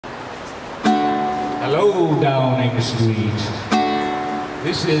Hello down in the street.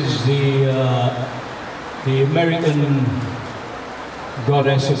 This is the American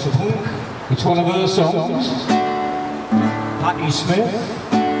goddess of punk. It's one of her songs, Patti Smith.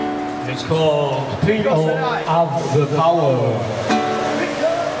 It's called People Have the Power.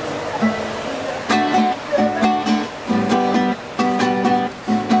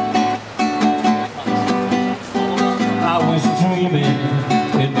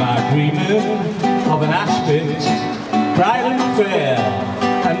 Of an aspect, bright and fair,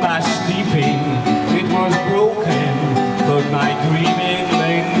 and my sleeping, it was broken, but my dreaming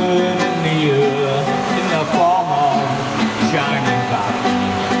lingered near, in the form of shining light,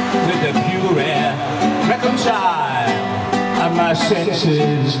 with the pure air reconciled, and my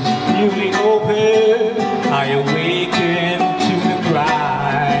senses newly open, I awakened to the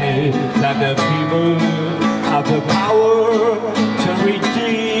cry, that the people have the power to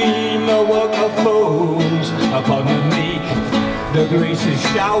redeem the work of foes upon the meek, the gracious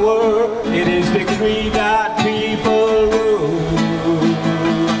shower. It is decreed that people rule.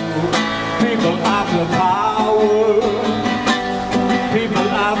 People have the power. People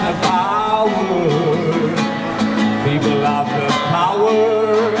have the power. People have the power.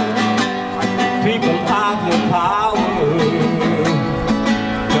 People have the power.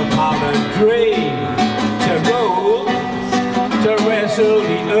 The power to dream, to rule, to wrestle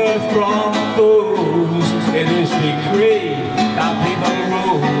the earth from foes. It is decreed that people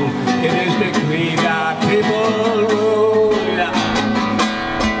rule. It is decreed that people rule.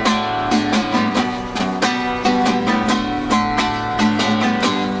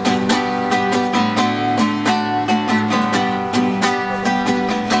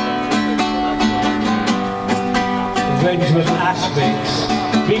 Vengeful aspects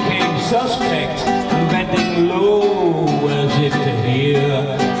became suspect, bending low as if to hear,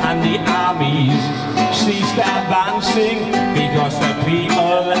 and the armies ceased advancing because the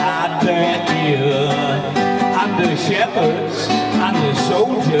people had their ear, and the shepherds and the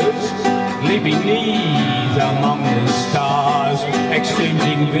soldiers lay beneath among the stars,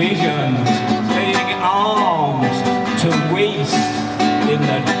 exchanging visions, laying arms to waste in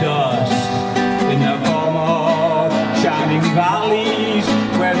the dust, in the form of shining valleys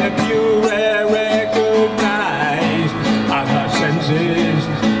where the pure air recognized, and our senses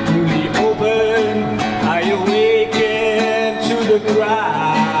newly open, I awaken to the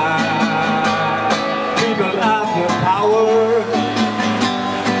cry. People have the power.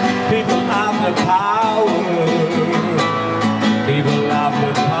 People have the power. People have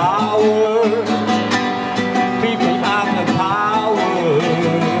the power. People have the power.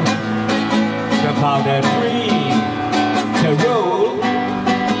 The power to dream, to rule,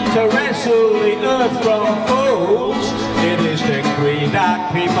 to wrestle the earth from foes. It is decreed that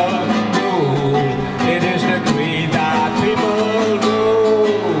people rule. It is decreed that people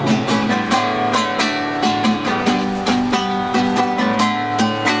rule.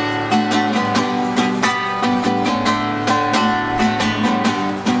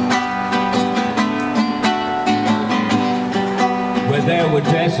 Where there were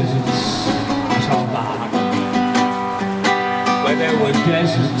deserts, I saw that. Where there were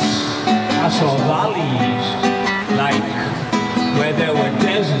deserts, I saw valleys. Like where there were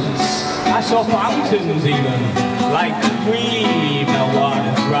deserts, I saw fountains even, like cream, the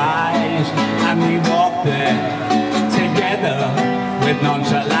waters rise, and we walked there together with none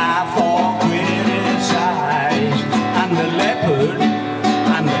to laugh or criticize, and the leopard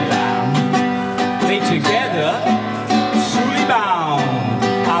and the lamb lay together, truly bound.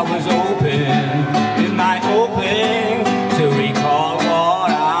 I was open in my open to recall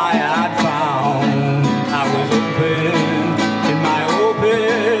what I had found. I was open in my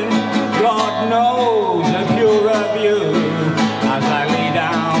open, God knows the purer view. As I lay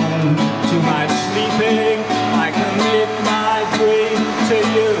down to my sleeping, I commit my dream to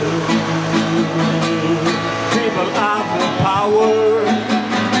you. People have the power.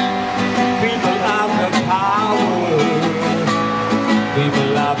 People have the power. People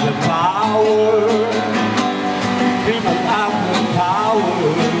have the power. People have the power.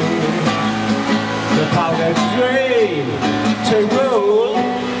 The power to dream, to rule,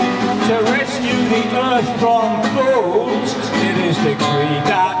 to rescue the earth from foes. It is decreed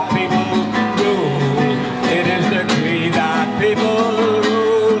that people rule. It is decreed that people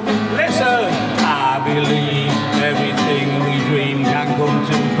rule. Listen, I believe everything we dream can come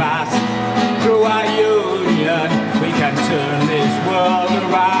to pass. Through our union, we can turn this world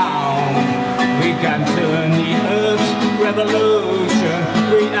around. We can turn the earth's revolution.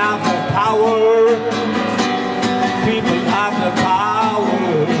 We have the power. People have the power.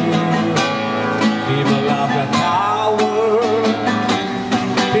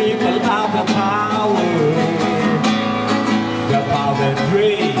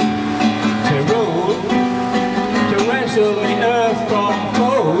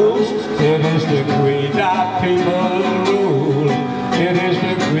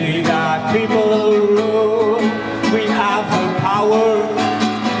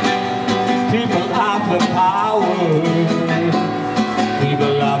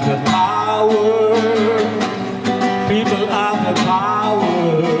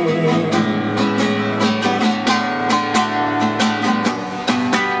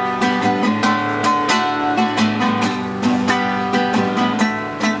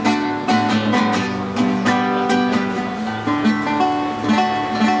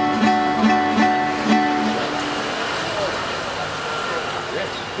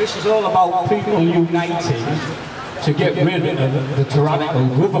 It's all about people uniting to get rid of the tyrannical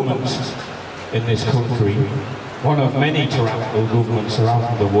governments in this country, one of many tyrannical governments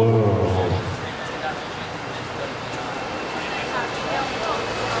around the world.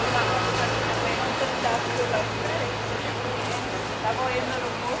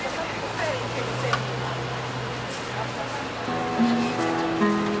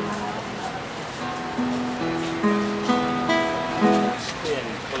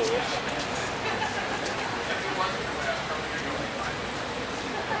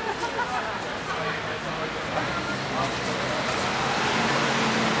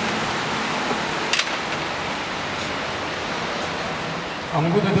 I'm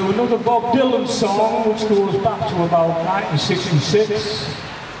going to do another Bob Dylan song which goes back to about 1966.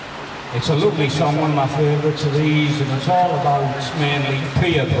 It's a lovely song, one of my favourites of these, and it's all about mainly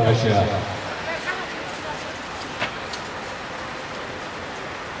peer pressure.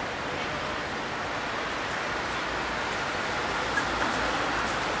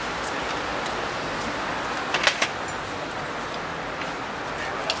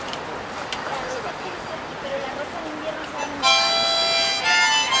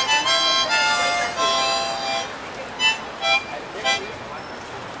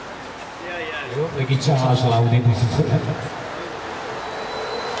 The guitar's loud in it.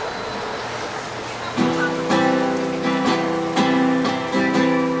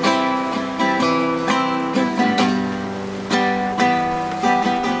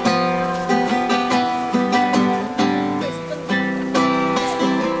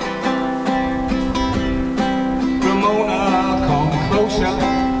 Ramona, come closer.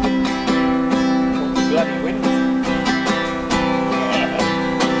 Bloody wind.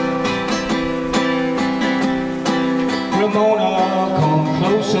 Ramona, come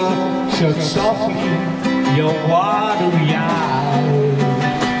closer, shut softly your watery eyes.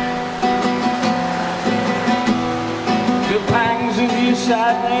 The pangs of your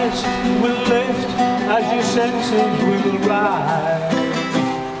sadness will lift as your senses will rise.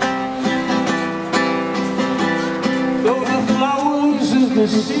 Though the flowers of the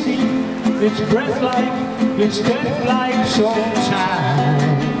city, it's breath like, it's death like sometimes.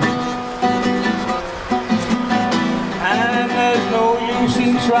 No use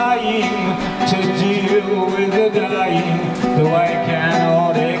in trying to deal with the dying, though I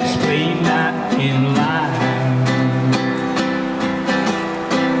cannot explain that in line.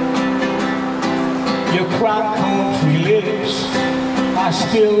 Your cracked country lips, I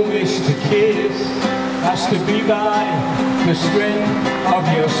still wish to kiss, has to be by the strength of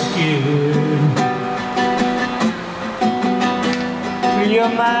your skin. Your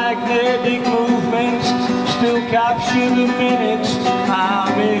magnetic movements still capture the minutes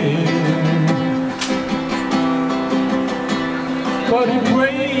I'm in. But it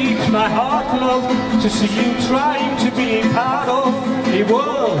breaks my heart, love, to see you trying to be part of a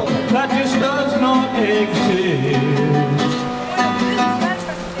world that just does not exist.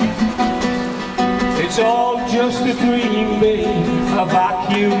 It's all just a dream, babe, a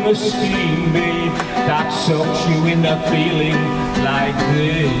vacuum of steam, babe, that sucks you into feeling like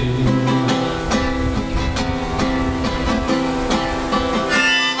this.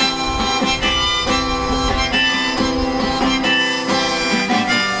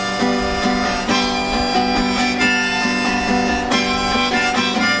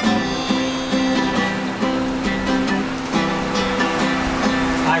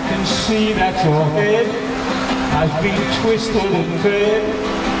 See that your head has been twisted and fed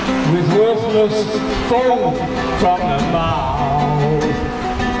with worthless foam from the mouth.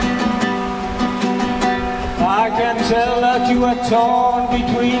 I can tell that you are torn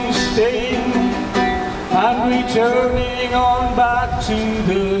between staying and returning on back to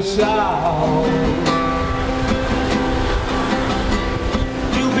the south.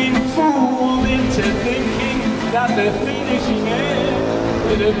 You've been fooled into thinking that the finishing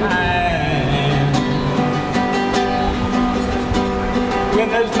end of hand, when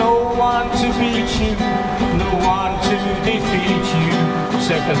there's no one to beat you, no one to defeat you,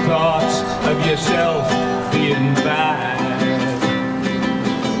 set the thoughts of yourself being bad.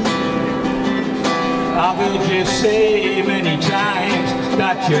 I've heard you say many times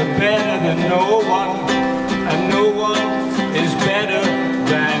that you're better than no one, and no one is better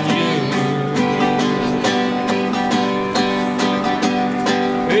than you.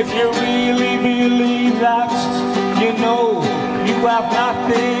 If you really believe that, you know you have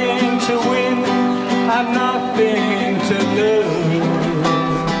nothing to win and nothing to lose.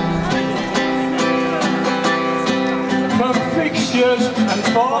 From fixtures and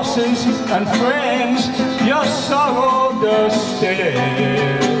bosses and friends, your sorrow does stay.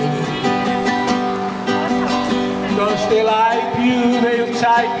 Cause they like you, they'll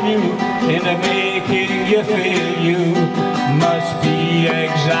type you into making you feel you must be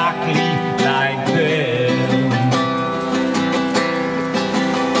exactly like them.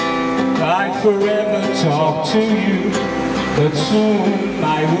 I'd forever talk to you, but soon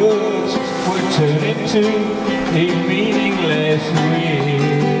my words would turn into a meaningless ring.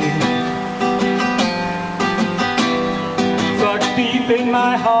 But deep in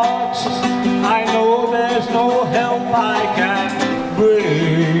my heart, I know there's no help I can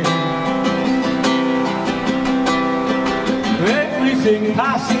bring. Everything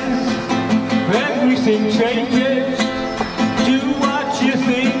passes, everything changes. Do what you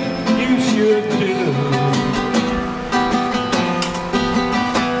think you should do.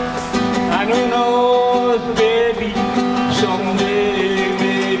 And who knows, baby, someday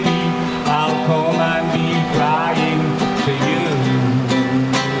maybe I'll come and be crying to you.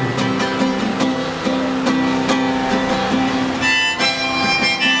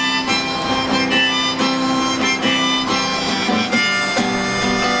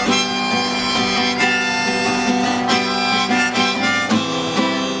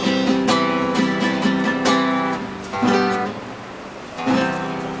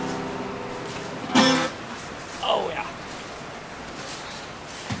 Oh yeah.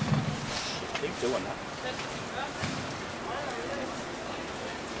 Keep doing that.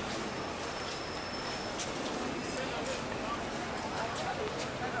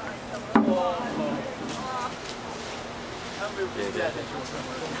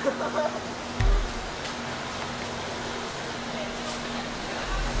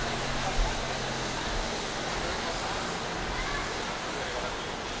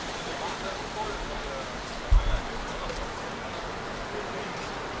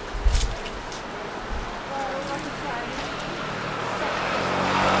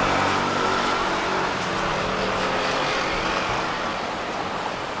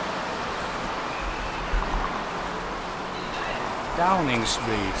 Downing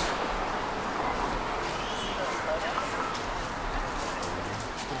Street.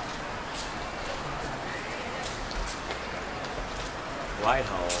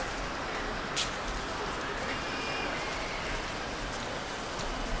 Whitehall.